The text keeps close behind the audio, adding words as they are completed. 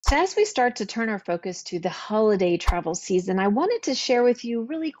So as we start to turn our focus to the holiday travel season, I wanted to share with you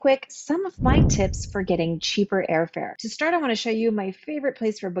really quick some of my tips for getting cheaper airfare. To start, I want to show you my favorite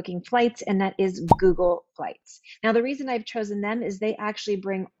place for booking flights, and that is Google Flights. Now, the reason I've chosen them is they actually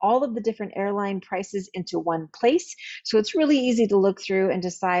bring all of the different airline prices into one place. So it's really easy to look through and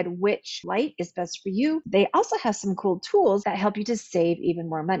decide which flight is best for you. They also have some cool tools that help you to save even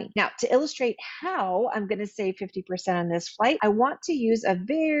more money. Now, to illustrate how I'm going to save 50% on this flight, I want to use a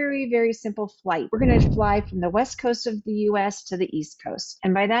very simple flight. We're going to fly from the west coast of the US to the east coast.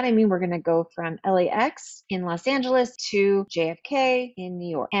 And by that, I mean we're going to go from LAX in Los Angeles to JFK in New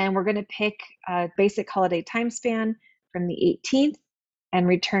York. And we're going to pick a basic holiday time span from the 18th and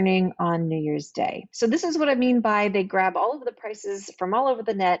returning on New Year's Day. So this is what I mean by they grab all of the prices from all over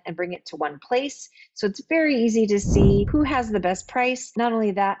the net and bring it to one place. So it's very easy to see who has the best price. Not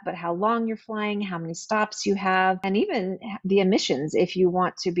only that, but how long you're flying, how many stops you have, and even the emissions if you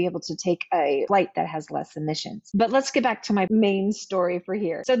want to be able to take a flight that has less emissions. But let's get back to my main story for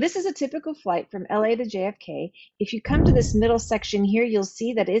here. So this is a typical flight from LA to JFK. If you come to this middle section here, you'll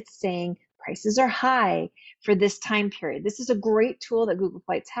see that it's saying prices are high for this time period. This is a great tool that Google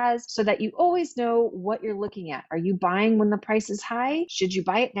Flights has so that you always know what you're looking at. Are you buying when the price is high? Should you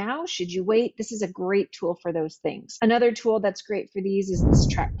buy it now? Should you wait? This is a great tool for those things. Another tool that's great for these is this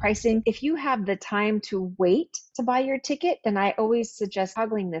track pricing. If you have the time to wait to buy your ticket, then I always suggest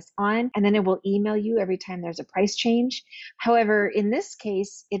toggling this on, and then it will email you every time there's a price change. However, in this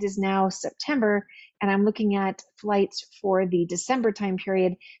case, it is now September, and I'm looking at flights for the December time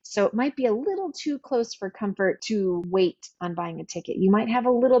period. So it might be a little too close for comfort to wait on buying a ticket. You might have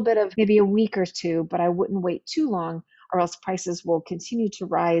a little bit of maybe a week or two, but I wouldn't wait too long, or else prices will continue to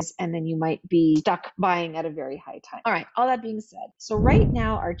rise and then you might be stuck buying at a very high time. All right, all that being said, so right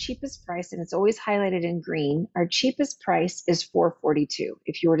now our cheapest price, and it's always highlighted in green, our cheapest price is $442.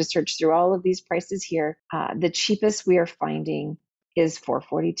 If you were to search through all of these prices here, the cheapest we are finding is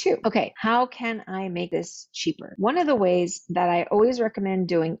 $442. Okay, how can I make this cheaper? One of the ways that I always recommend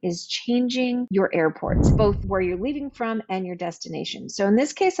doing is changing your airports, both where you're leaving from and your destination. So in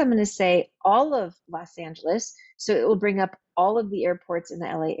this case, I'm going to say all of Los Angeles. So it will bring up all of the airports in the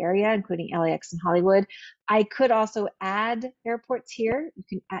LA area, including LAX and Hollywood. I could also add airports here.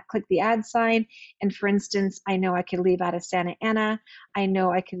 You can click the add sign. And for instance, I know I could leave out of Santa Ana. I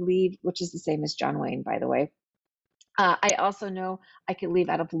know I could leave, which is the same as John Wayne, by the way. I also know I could leave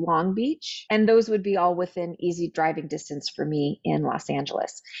out of Long Beach, and those would be all within easy driving distance for me in Los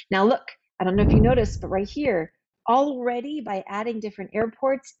Angeles. Now, look, I don't know if you noticed, but right here, already by adding different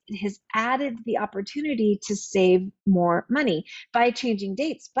airports, it has added the opportunity to save more money by changing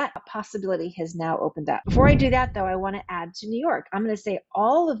dates, but a possibility has now opened up. Before I do that, though, I want to add to New York. I'm going to say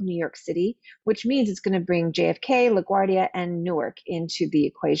all of New York City, which means it's going to bring JFK, LaGuardia, and Newark into the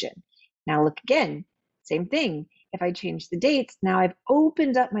equation. Now, look again, same thing. If I change the dates, now I've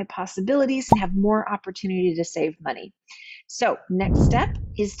opened up my possibilities and have more opportunity to save money. So next step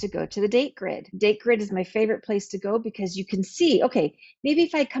is to go to the date grid. Date grid is my favorite place to go because you can see, okay, maybe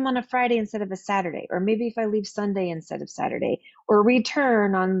if I come on a Friday instead of a Saturday, or maybe if I leave Sunday instead of Saturday, or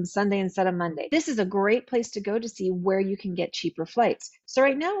return on Sunday instead of Monday. This is a great place to go to see where you can get cheaper flights. So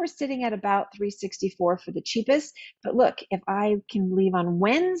right now we're sitting at about $364 for the cheapest, but look, if I can leave on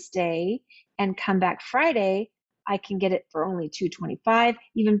Wednesday and come back Friday, I can get it for only $225.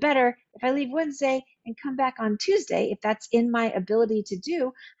 Even better, if I leave Wednesday and come back on Tuesday, if that's in my ability to do,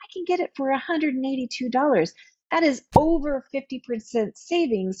 I can get it for $182. That is over 50%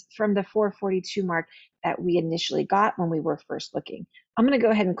 savings from the $442 mark that we initially got when we were first looking. I'm going to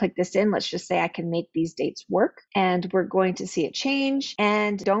go ahead and click this in. Let's just say I can make these dates work, and we're going to see it change.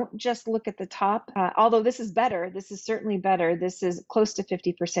 And don't just look at the top. Although this is better, this is certainly better. This is close to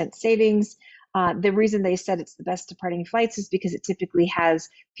 50% savings. The reason they said it's the best departing flights is because it typically has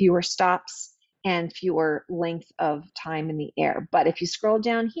fewer stops and fewer length of time in the air. But if you scroll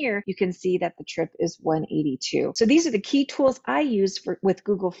down here, you can see that the trip is $182. So these are the key tools I use with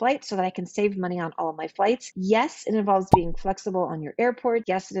Google Flights so that I can save money on all of my flights. Yes, it involves being flexible on your airport.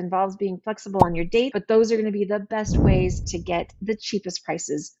 Yes, it involves being flexible on your date, but those are going to be the best ways to get the cheapest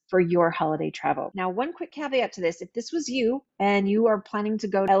prices for your holiday travel. Now, one quick caveat to this, if this was you and you are planning to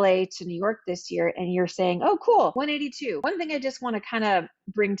go to LA to New York this year and you're saying, oh, cool, 182. One thing I just want to kind of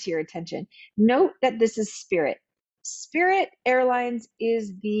bring to your attention. Note that this is Spirit. Spirit Airlines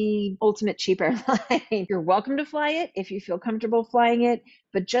is the ultimate cheap airline. You're welcome to fly it if you feel comfortable flying it,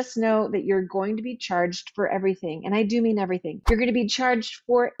 but just know that you're going to be charged for everything. And I do mean everything. You're going to be charged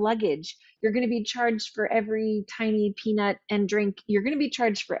for luggage. You're going to be charged for every tiny peanut and drink. You're going to be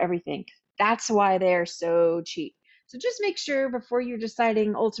charged for everything. That's why they're so cheap. So just make sure before you're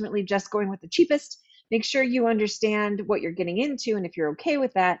deciding ultimately just going with the cheapest, make sure you understand what you're getting into and if you're okay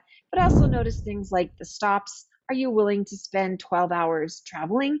with that, but also notice things like the stops. Are you willing to spend 12 hours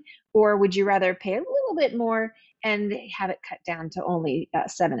traveling, or would you rather pay a little bit more and have it cut down to only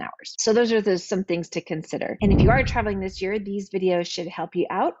 7 hours? So those are some things to consider. And if you are traveling this year, these videos should help you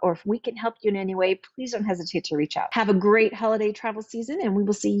out, or if we can help you in any way, please don't hesitate to reach out. Have a great holiday travel season, and we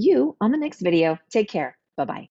will see you on the next video. Take care. Bye-bye.